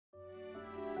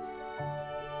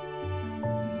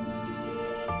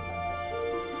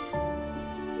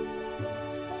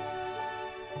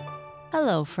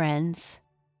Hello, friends,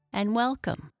 and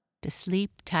welcome to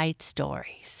Sleep Tight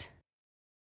Stories.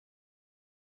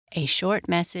 A short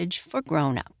message for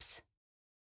grown-ups.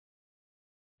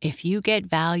 If you get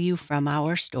value from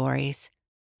our stories,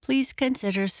 please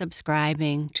consider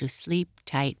subscribing to Sleep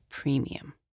Tight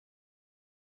Premium.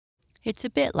 It's a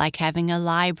bit like having a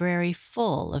library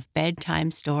full of bedtime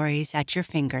stories at your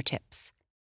fingertips.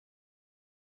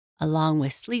 Along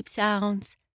with sleep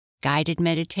sounds, guided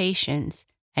meditations,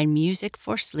 and music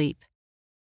for sleep,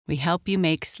 we help you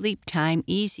make sleep time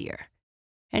easier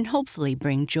and hopefully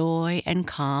bring joy and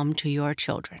calm to your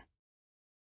children.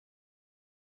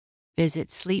 Visit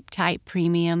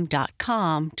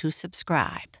sleeptightpremium.com to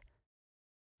subscribe.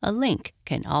 A link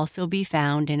can also be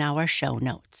found in our show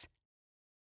notes.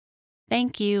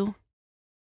 Thank you.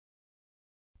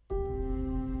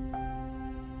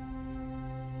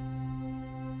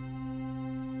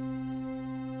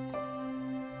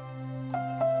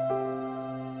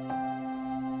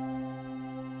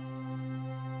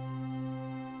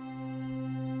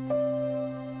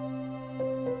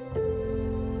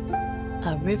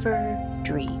 A River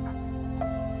Dream.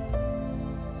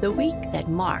 The week that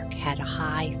Mark had a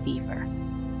high fever,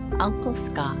 Uncle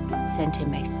Scott sent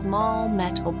him a small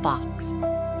metal box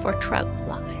for trout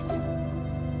flies.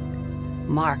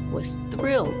 Mark was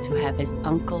thrilled to have his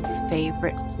uncle's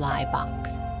favorite fly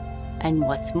box, and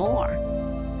what's more,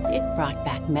 it brought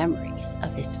back memories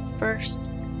of his first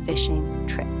fishing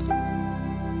trip.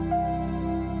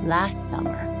 Last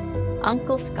summer,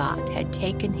 Uncle Scott had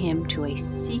taken him to a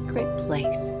secret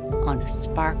place on a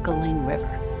sparkling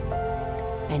river,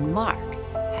 and Mark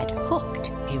had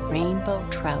hooked a rainbow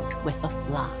trout with a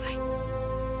fly.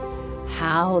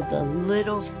 How the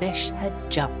little fish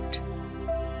had jumped!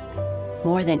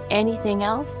 More than anything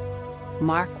else,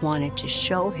 Mark wanted to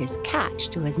show his catch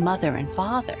to his mother and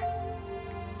father,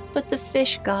 but the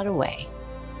fish got away,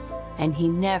 and he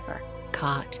never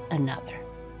caught another.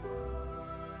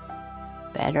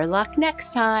 "Better luck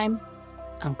next time,"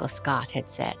 Uncle Scott had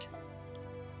said.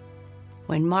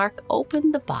 When Mark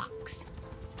opened the box,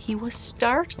 he was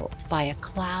startled by a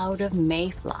cloud of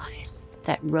mayflies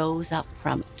that rose up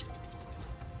from it.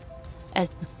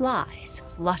 As the flies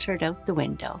fluttered out the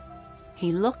window,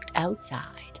 he looked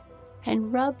outside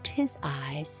and rubbed his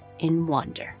eyes in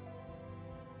wonder.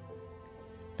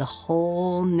 The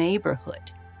whole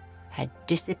neighborhood had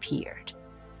disappeared.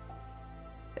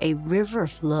 A river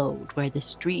flowed where the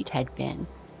street had been,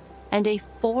 and a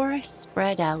forest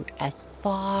spread out as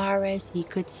far as he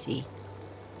could see.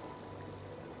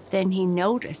 Then he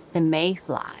noticed the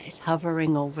mayflies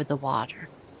hovering over the water,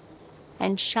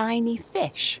 and shiny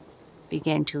fish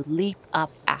began to leap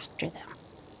up after them.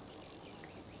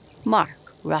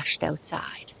 Mark rushed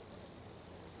outside.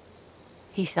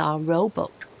 He saw a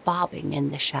rowboat bobbing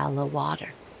in the shallow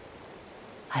water.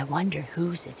 "I wonder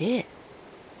whose it is,"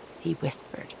 he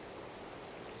whispered.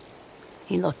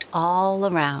 He looked all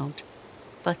around,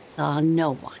 but saw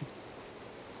no one.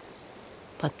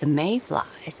 But the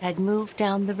mayflies had moved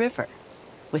down the river,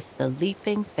 with the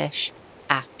leaping fish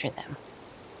after them.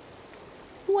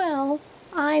 "Well,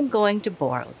 I'm going to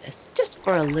borrow this just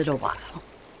for a little while,"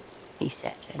 he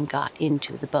said, and got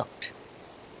into the boat.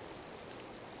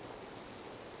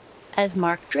 As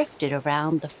Mark drifted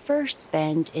around the first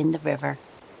bend in the river,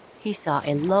 he saw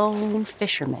a lone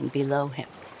fisherman below him.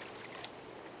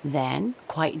 Then,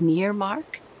 quite near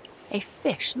Mark, a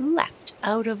fish leapt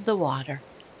out of the water,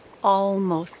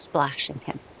 almost splashing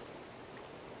him.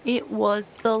 It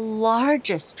was the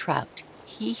largest trout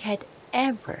he had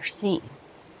ever seen.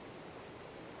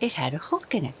 It had a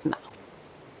hook in its mouth.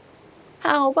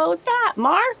 "How about that,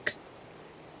 Mark?"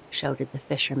 shouted the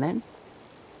fisherman.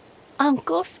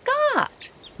 "Uncle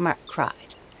Scott!" Mark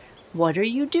cried. "What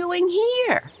are you doing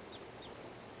here?"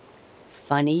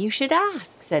 "Funny you should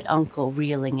ask," said Uncle,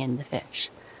 reeling in the fish.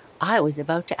 "I was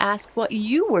about to ask what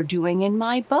you were doing in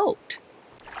my boat."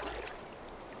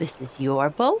 "This is your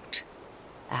boat?"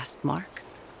 asked Mark.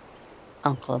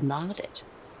 Uncle nodded.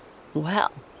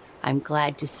 "Well, I'm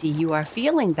glad to see you are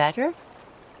feeling better.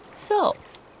 So,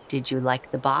 did you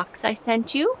like the box I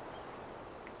sent you?"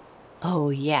 "Oh,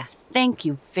 yes, thank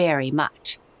you very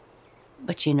much.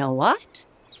 But you know what?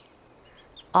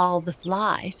 All the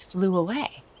flies flew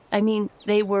away. I mean,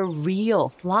 they were real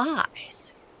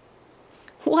flies."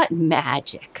 "What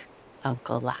magic!"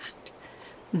 Uncle laughed.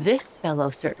 "This fellow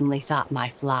certainly thought my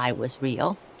fly was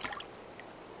real."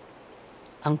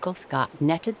 Uncle Scott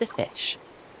netted the fish,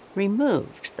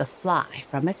 removed the fly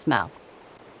from its mouth,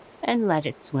 and let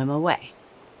it swim away.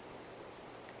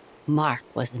 Mark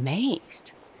was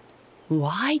amazed.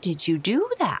 "Why did you do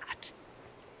that?"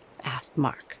 asked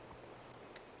Mark.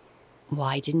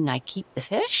 "Why didn't I keep the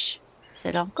fish?"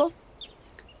 said Uncle.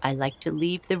 "I like to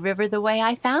leave the river the way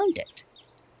I found it.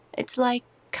 It's like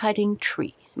cutting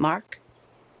trees, Mark.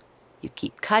 You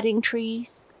keep cutting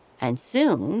trees, and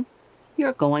soon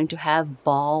you're going to have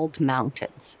bald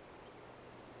mountains."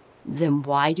 "Then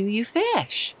why do you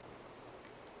fish?"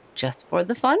 "Just for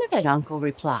the fun of it," Uncle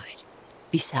replied.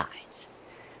 "Besides,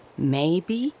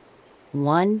 maybe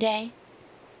one day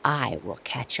I will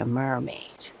catch a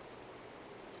mermaid."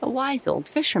 A wise old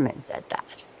fisherman said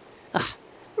that. "Ugh,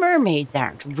 mermaids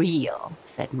aren't real,"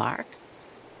 said Mark.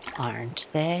 "Aren't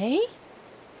they?"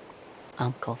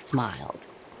 Uncle smiled.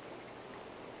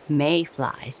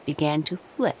 Mayflies began to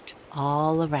flit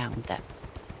all around them,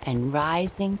 and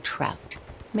rising trout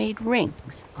made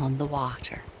rings on the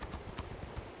water.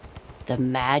 "The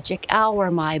magic hour,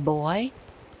 my boy,"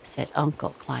 said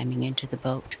Uncle, climbing into the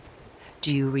boat.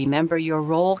 "Do you remember your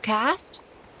roll cast?"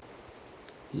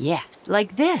 "Yes,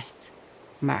 like this,"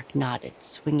 Mark nodded,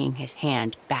 swinging his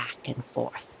hand back and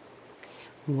forth.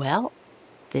 "Well,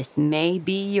 this may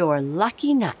be your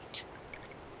lucky night."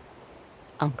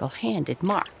 Uncle handed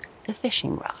Mark the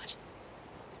fishing rod.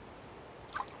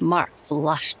 Mark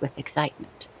flushed with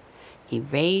excitement. He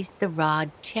raised the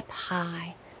rod tip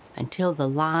high until the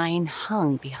line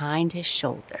hung behind his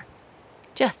shoulder,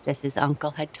 just as his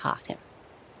uncle had taught him.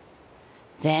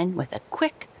 Then, with a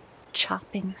quick,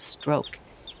 chopping stroke,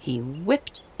 he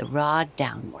whipped the rod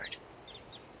downward.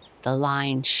 The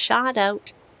line shot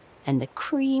out, and the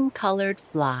cream-colored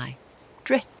fly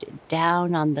drifted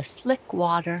down on the slick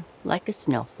water like a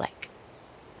snowflake.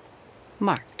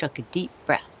 Mark took a deep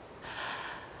breath.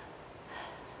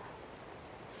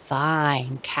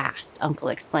 "Fine cast," Uncle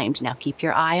exclaimed. "Now keep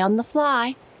your eye on the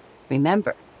fly.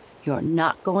 Remember, you're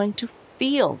not going to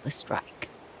feel the strike.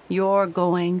 You're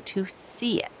going to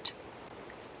see it.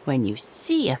 When you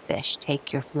see a fish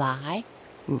take your fly,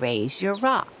 raise your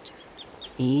rod.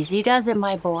 Easy does it,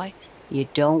 my boy. You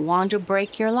don't want to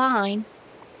break your line."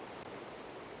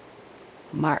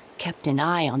 Mark kept an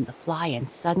eye on the fly, and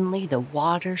suddenly the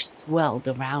water swelled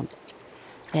around it.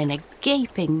 Then a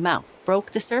gaping mouth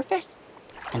broke the surface,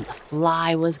 and the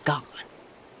fly was gone.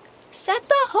 "Set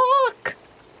the hook!"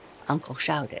 Uncle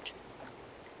shouted.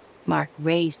 Mark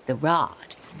raised the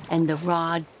rod, and the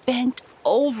rod bent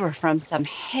over from some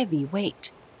heavy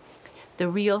weight. The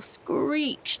reel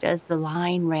screeched as the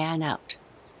line ran out.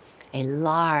 A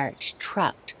large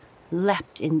trout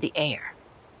leapt in the air.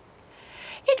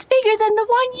 "It's bigger than the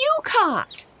one you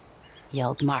caught!"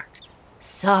 yelled Mark.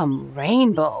 "Some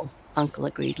rainbow," Uncle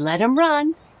agreed. "Let him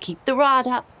run. Keep the rod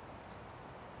up."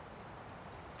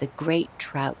 The great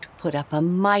trout put up a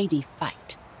mighty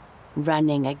fight,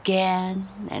 running again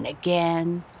and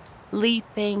again,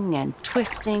 leaping and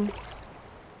twisting,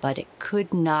 but it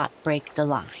could not break the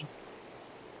line.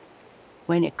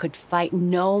 When it could fight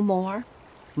no more,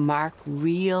 Mark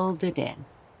reeled it in.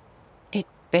 It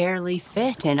barely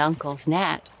fit in Uncle's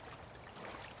net.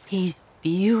 "He's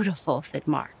beautiful," said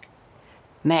Mark.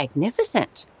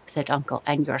 "Magnificent," said Uncle,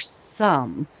 "and you're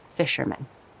some fisherman."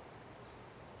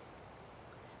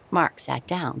 Mark sat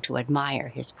down to admire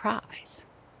his prize.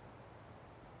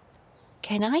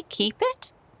 "Can I keep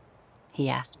it?" he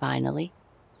asked finally.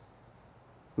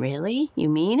 "Really? You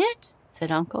mean it?" said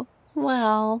Uncle.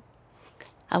 "Well,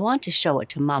 I want to show it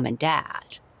to Mom and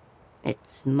Dad.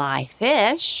 It's my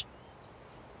fish."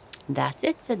 "That's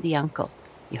it," said the uncle.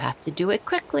 "You have to do it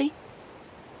quickly."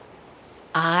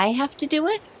 "I have to do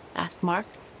it?" asked Mark.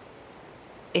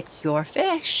 "It's your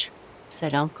fish,"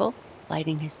 said Uncle,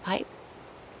 lighting his pipe.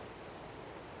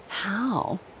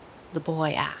 "How?" the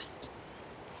boy asked.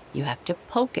 "You have to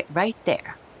poke it right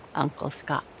there." Uncle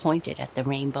Scott pointed at the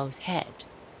rainbow's head.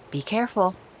 "Be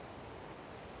careful."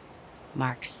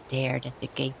 Mark stared at the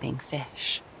gaping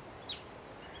fish.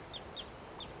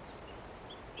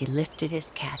 He lifted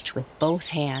his catch with both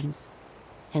hands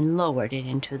and lowered it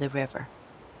into the river.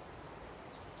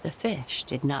 The fish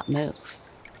did not move.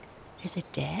 "Is it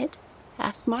dead?"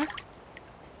 asked Mark.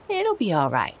 "It'll be all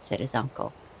right," said his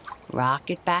uncle. "Rock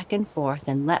it back and forth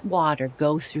and let water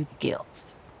go through the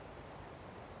gills."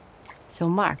 So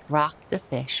Mark rocked the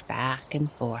fish back and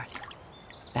forth,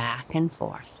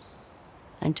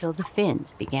 until the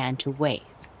fins began to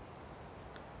wave.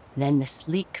 Then the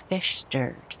sleek fish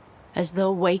stirred, as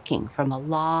though waking from a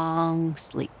long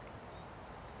sleep.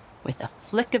 With a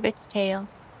flick of its tail,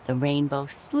 the rainbow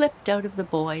slipped out of the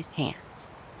boy's hands,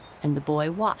 and the boy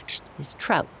watched his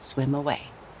trout swim away.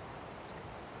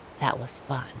 "That was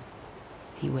fun,"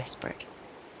 he whispered.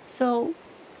 "So,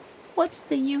 what's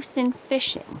the use in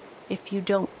fishing if you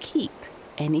don't keep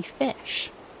any fish?"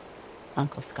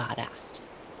 Uncle Scott asked.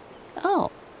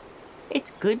 "Oh,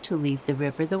 It's good to leave the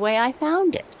river the way I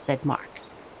found it, said Mark.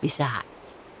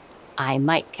 Besides, I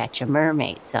might catch a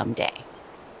mermaid someday.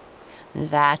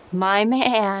 That's my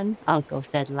man, Uncle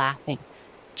said, laughing.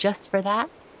 Just for that,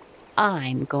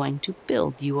 I'm going to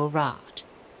build you a rod.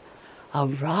 A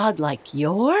rod like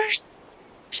yours?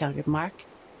 Shouted Mark.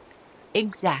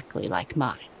 Exactly like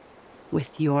mine,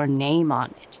 with your name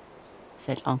on it,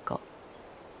 said Uncle.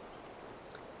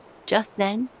 Just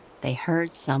then, they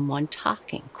heard someone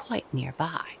talking quite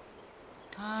nearby.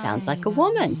 Sounds like a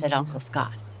woman, said Uncle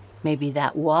Scott. Maybe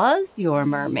that was your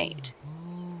mermaid.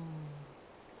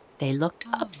 They looked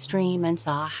upstream and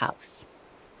saw a house.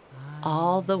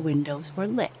 All the windows were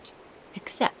lit,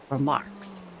 except for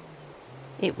Mark's.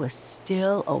 It was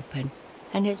still open,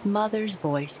 and his mother's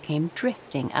voice came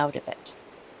drifting out of it.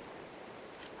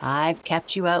 I've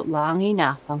kept you out long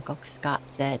enough, Uncle Scott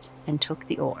said, and took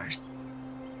the oars.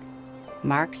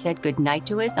 Mark said good night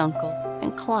to his uncle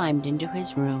and climbed into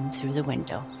his room through the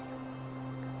window.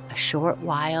 A short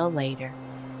while later,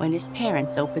 when his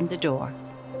parents opened the door,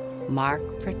 Mark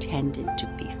pretended to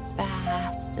be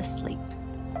fast asleep.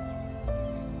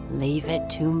 Leave it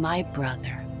to my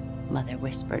brother, Mother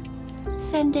whispered,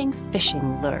 sending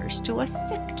fishing lures to a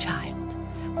sick child.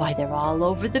 Why, they're all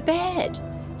over the bed.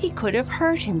 He could have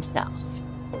hurt himself.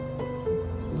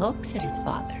 Look, said his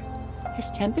father. His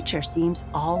temperature seems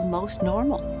almost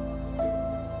normal.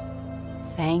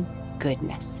 Thank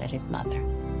goodness, said his mother.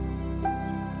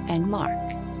 And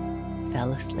Mark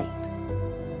fell asleep.